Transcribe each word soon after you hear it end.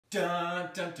Dun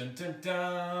dun dun dun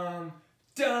dun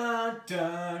dun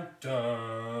dun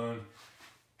dun.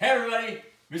 Hey everybody,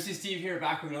 Mr. Steve here,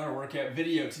 back with another workout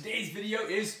video. Today's video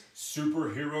is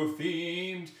superhero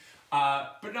themed,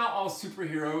 but not all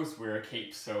superheroes wear a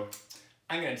cape, so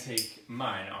I'm gonna take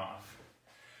mine off.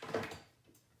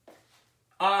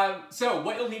 So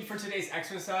what you'll need for today's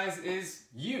exercise is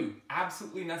you,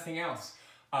 absolutely nothing else.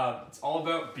 It's all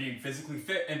about being physically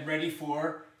fit and ready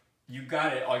for, you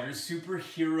got it, all your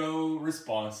superhero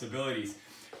responsibilities.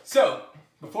 So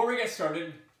before we get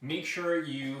started, make sure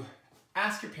you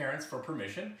ask your parents for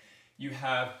permission. You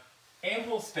have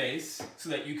ample space so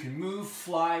that you can move,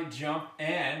 fly, jump,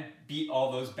 and beat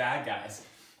all those bad guys.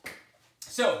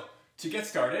 So to get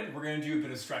started, we're gonna do a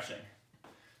bit of stretching.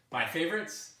 My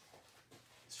favorites,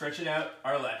 stretching out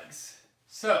our legs.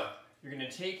 So you're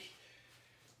gonna take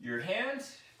your hand,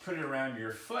 put it around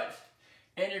your foot,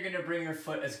 and you're gonna bring your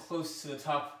foot as close to the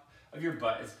top of your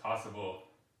butt as possible.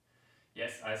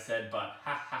 Yes, I said butt,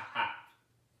 ha ha ha.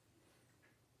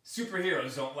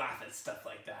 Superheroes don't laugh at stuff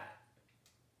like that.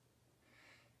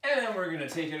 And then we're gonna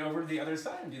take it over to the other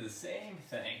side and do the same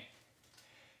thing.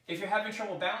 If you're having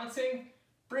trouble balancing,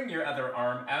 bring your other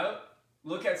arm out.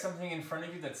 Look at something in front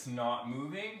of you that's not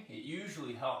moving. It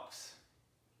usually helps.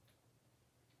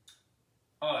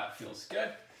 Oh, that feels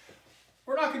good.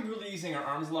 We're not going to be really using our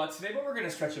arms a lot today, but we're going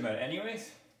to stretch them out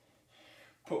anyways.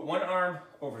 Put one arm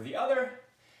over the other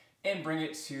and bring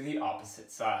it to the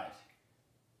opposite side.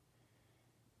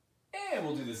 And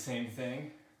we'll do the same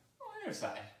thing on the other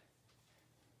side.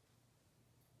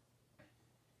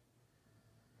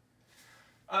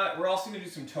 We're also going to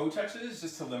do some toe touches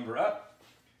just to limber up.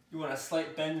 You want a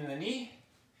slight bend in the knee.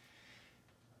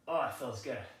 Oh, it feels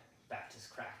good. Back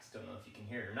just cracked. Don't know if you can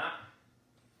hear it or not.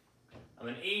 I'm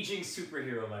an aging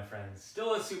superhero, my friends.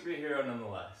 Still a superhero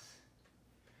nonetheless.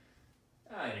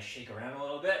 I'm gonna shake around a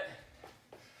little bit.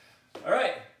 All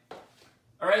right,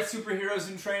 superheroes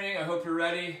in training. I hope you're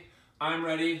ready. I'm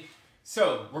ready.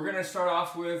 So we're gonna start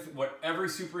off with what every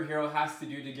superhero has to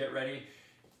do to get ready,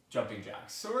 jumping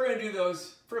jacks. So we're gonna do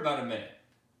those for about a minute.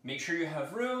 Make sure you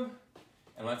have room,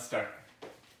 and let's start.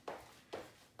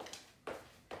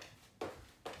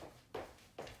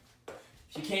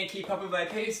 If you can't keep up with my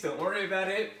pace, don't worry about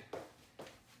it.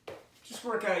 Just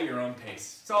work out at your own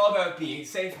pace. It's all about being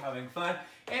safe, having fun,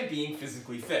 and being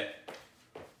physically fit.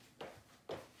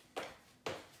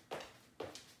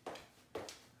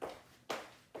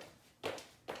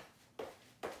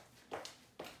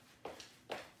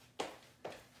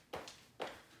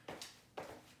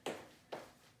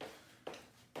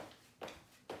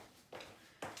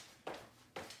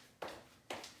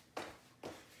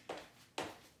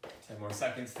 More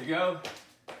seconds to go.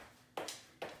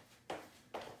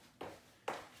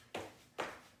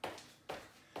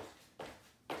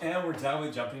 And we're done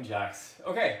with jumping jacks.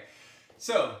 Okay,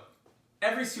 so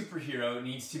every superhero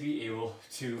needs to be able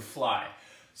to fly.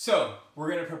 So we're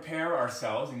gonna prepare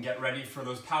ourselves and get ready for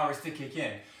those powers to kick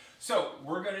in. So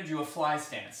we're gonna do a fly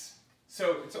stance.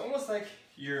 So it's almost like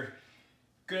you're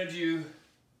gonna do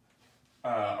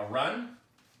a run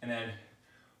and then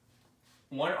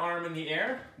one arm in the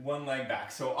air, one leg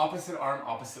back. So opposite arm,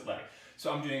 opposite leg.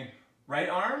 So I'm doing right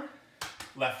arm,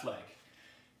 left leg.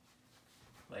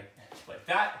 Like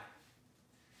that.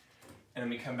 And then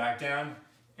we come back down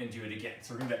and do it again.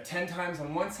 So we're gonna do that 10 times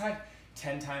on one side,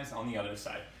 10 times on the other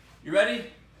side. You ready?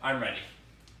 I'm ready.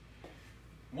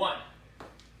 1,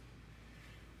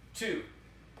 2,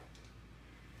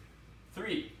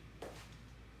 3,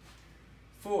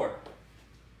 4,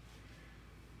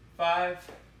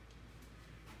 5,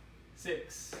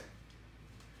 6,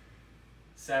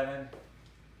 7,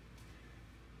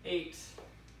 8,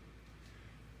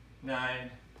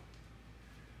 9,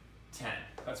 10.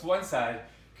 That's one side.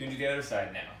 You can do the other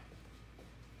side now.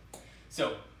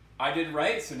 So I did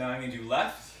right, so now I'm going to do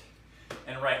left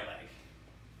and right leg.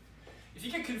 If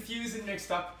you get confused and mixed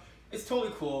up, it's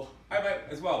totally cool. I might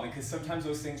as well, because sometimes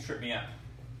those things trip me up.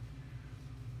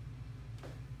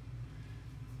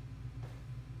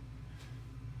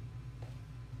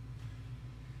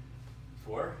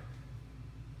 Four,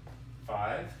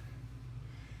 5,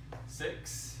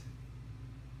 6,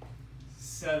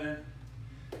 7,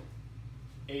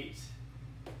 8,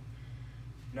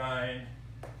 9,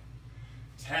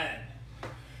 10.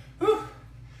 Whew.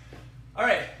 All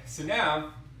right, so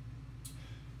now,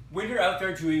 when you're out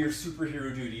there doing your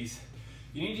superhero duties,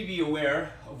 you need to be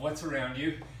aware of what's around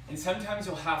you, and sometimes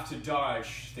you'll have to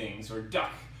dodge things or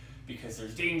duck because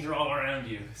there's danger all around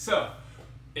you. So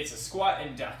it's a squat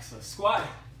and duck. So squat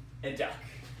and duck.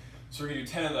 So we're gonna do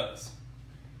 10 of those.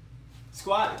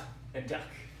 Squat and duck.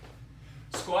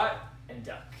 Squat and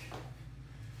duck.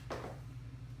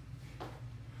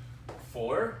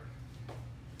 4,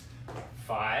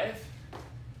 5,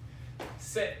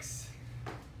 6,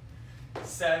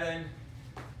 7,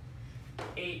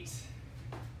 8,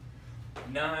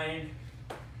 9,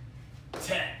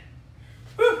 10.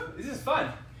 Whew, this is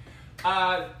fun.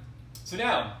 So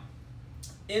now,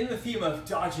 in the theme of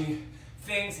dodging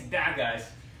things and bad guys,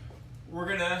 we're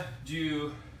gonna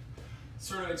do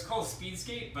sort of, it's called speed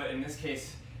skate, but in this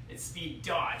case, it's speed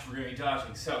dodge. We're gonna be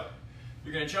dodging. So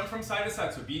you're gonna jump from side to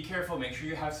side, so be careful, make sure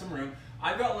you have some room.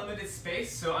 I've got limited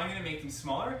space, so I'm gonna make them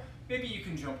smaller. Maybe you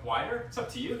can jump wider, it's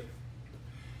up to you.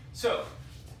 So,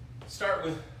 start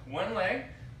with one leg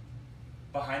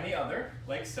behind the other,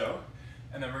 like so,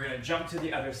 and then we're gonna jump to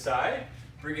the other side,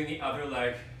 bringing the other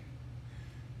leg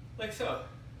like so.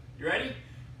 You ready?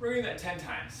 We're doing that 10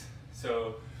 times.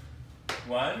 So,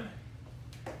 1,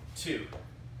 2,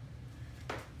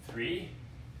 3,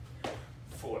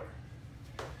 4,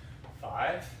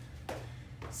 5,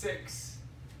 6,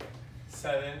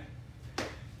 7,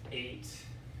 8,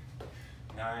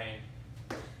 9,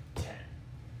 10.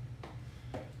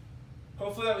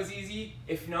 Hopefully that was easy.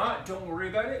 If not, don't worry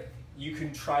about it. You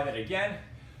can try that again.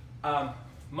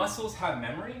 Muscles have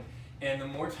memory, and the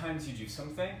more times you do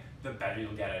something, the better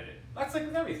you'll get at it. That's like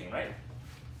with everything, right?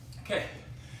 Okay,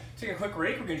 take a quick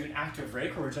break. We're gonna do an active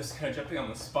break where we're just kind of jumping on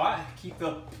the spot. Keep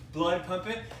the blood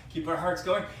pumping, keep our hearts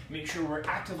going. Make sure we're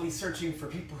actively searching for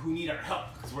people who need our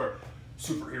help, because we're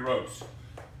superheroes.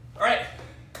 All right,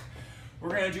 we're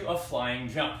gonna do a flying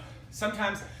jump.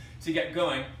 Sometimes to get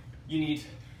going, you need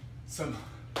some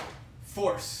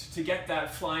force to get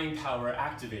that flying power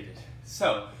activated.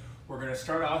 So we're gonna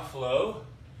start off low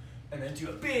and then do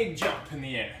a big jump in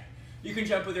the air. You can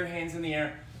jump with your hands in the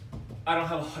air. I don't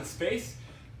have a lot of space.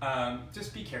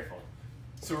 Just be careful.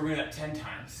 So we're gonna do that 10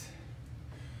 times.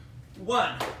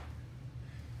 1,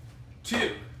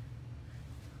 2,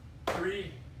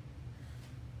 3,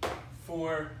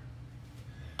 4,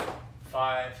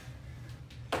 5,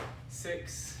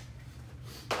 6,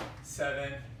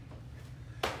 7,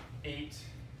 8,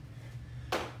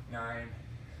 9,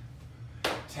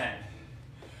 10.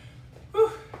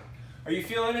 Whew. Are you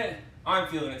feeling it? I'm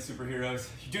feeling it, superheroes.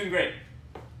 You're doing great.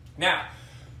 Now,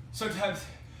 sometimes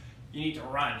you need to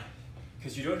run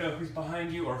because you don't know who's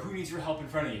behind you or who needs your help in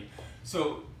front of you.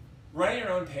 So run at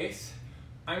your own pace.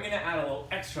 I'm gonna add a little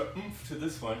extra oomph to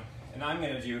this one, and I'm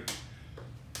gonna do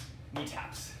knee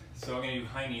taps. So I'm gonna do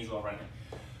high knees while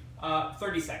running.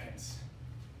 30 seconds.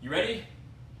 You ready?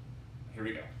 Here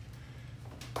we go.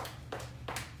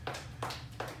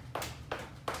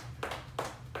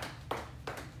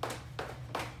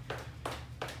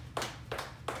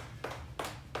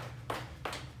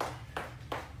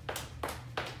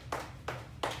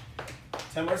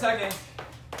 Ten more seconds.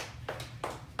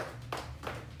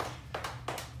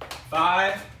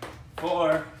 5,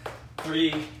 4,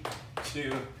 3,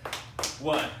 2,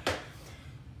 1.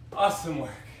 Awesome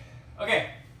work. Okay,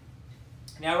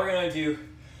 now we're gonna do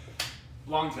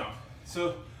long jump.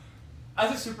 So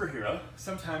as a superhero,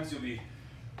 sometimes you'll be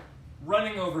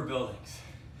running over buildings.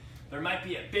 There might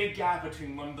be a big gap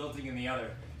between one building and the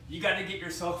other. You gotta get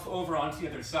yourself over onto the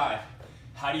other side.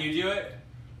 How do you do it?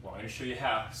 Well, I'm gonna show you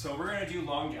how. So we're gonna do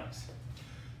long jumps.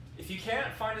 If you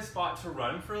can't find a spot to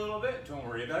run for a little bit, don't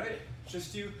worry about it.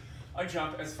 Just do a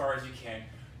jump as far as you can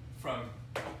from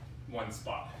one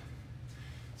spot.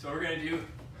 So we're gonna do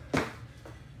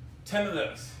 10 of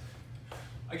those.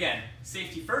 Again,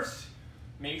 safety first.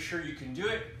 Make sure you can do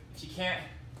it. If you can't,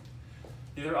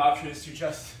 the other option is to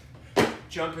just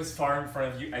jump as far in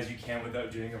front of you as you can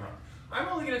without doing a run. I'm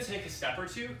only gonna take a step or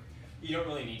two. You don't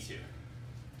really need to.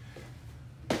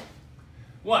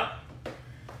 1,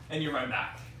 and you run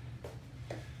back.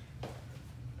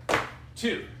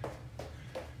 2,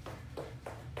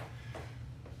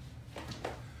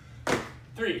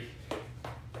 3,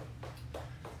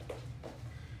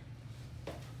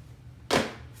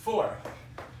 4,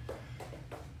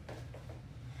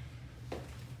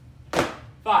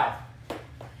 5,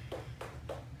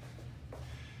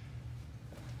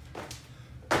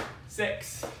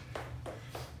 6,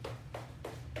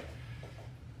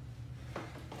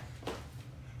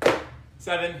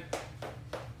 7,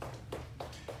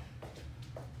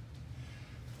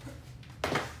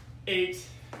 8,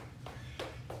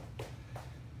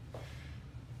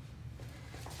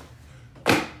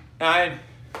 9.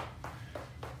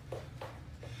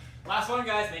 Last one,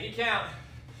 guys, make it count.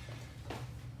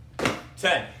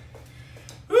 10.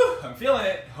 Whew, I'm feeling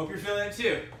it. Hope you're feeling it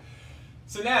too.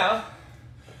 So now,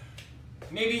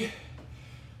 maybe,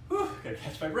 whew, gotta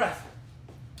catch my breath.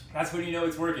 That's when you know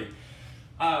it's working.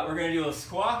 We're gonna do a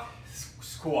squat,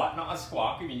 not a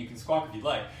squawk. I mean, you can squawk if you'd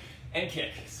like, and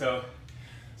kick. So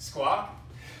squat,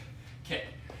 kick,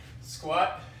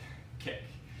 squat, kick.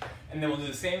 And then we'll do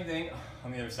the same thing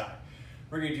on the other side.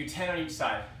 We're gonna do 10 on each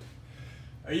side.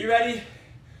 Are you ready?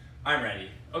 I'm ready.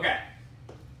 Okay.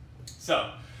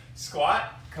 So,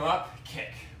 squat, come up,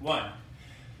 kick. 1,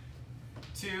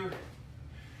 2,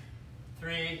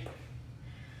 3,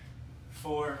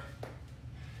 4,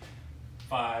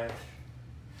 5,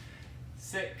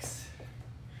 6,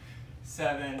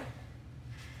 7,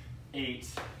 8,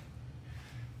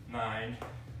 9,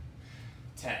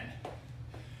 10.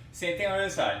 Same thing on the other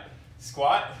side.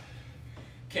 Squat,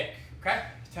 kick, okay?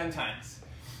 10 times.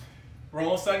 We're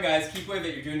almost done, guys. Keep with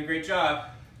it. You're doing a great job.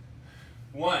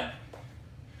 1,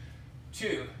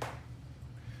 2,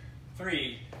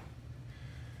 3,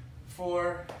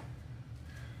 4,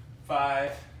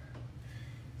 5,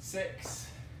 6,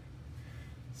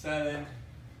 7,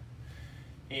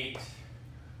 8,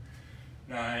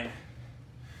 9,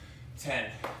 10.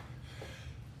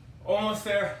 Almost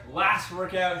there. Last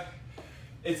workout.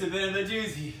 It's a bit of a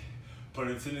doozy, but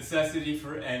it's a necessity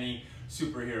for any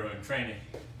superhero in training.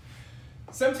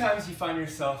 Sometimes you find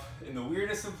yourself in the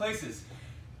weirdest of places.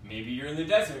 Maybe you're in the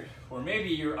desert, or maybe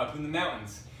you're up in the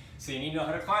mountains, so you need to know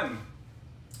how to climb them.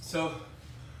 So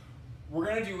we're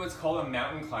gonna do what's called a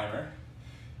mountain climber.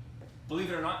 Believe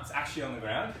it or not, it's actually on the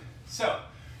ground. So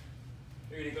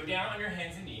you're gonna go down on your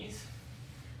hands and knees,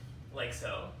 like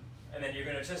so, and then you're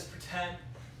gonna just pretend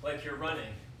like you're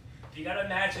running. You gotta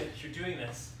imagine you're doing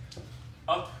this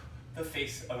up the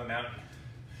face of a mountain.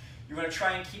 You wanna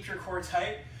try and keep your core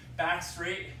tight, back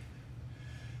straight,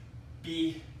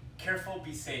 be careful,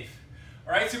 be safe.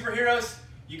 All right, superheroes,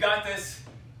 you got this.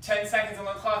 10 seconds on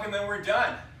the clock and then we're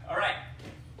done. All right,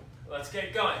 let's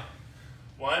get going.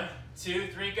 1, 2,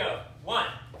 3, go. 1,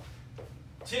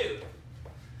 2,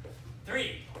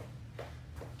 3,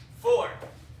 4,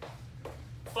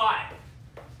 5,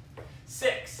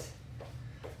 6,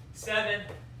 7,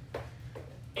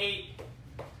 8,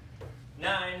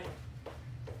 9,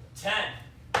 10.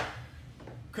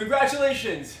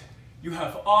 Congratulations! You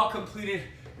have all completed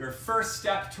your first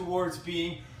step towards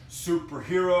being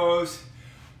superheroes.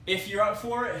 If you're up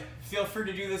for it, feel free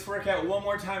to do this workout one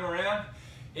more time around.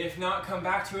 If not, come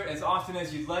back to it as often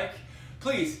as you'd like.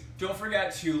 Please don't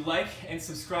forget to like and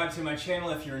subscribe to my channel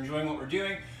if you're enjoying what we're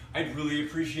doing. I'd really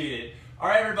appreciate it. All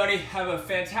right, everybody, have a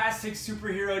fantastic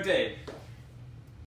superhero day.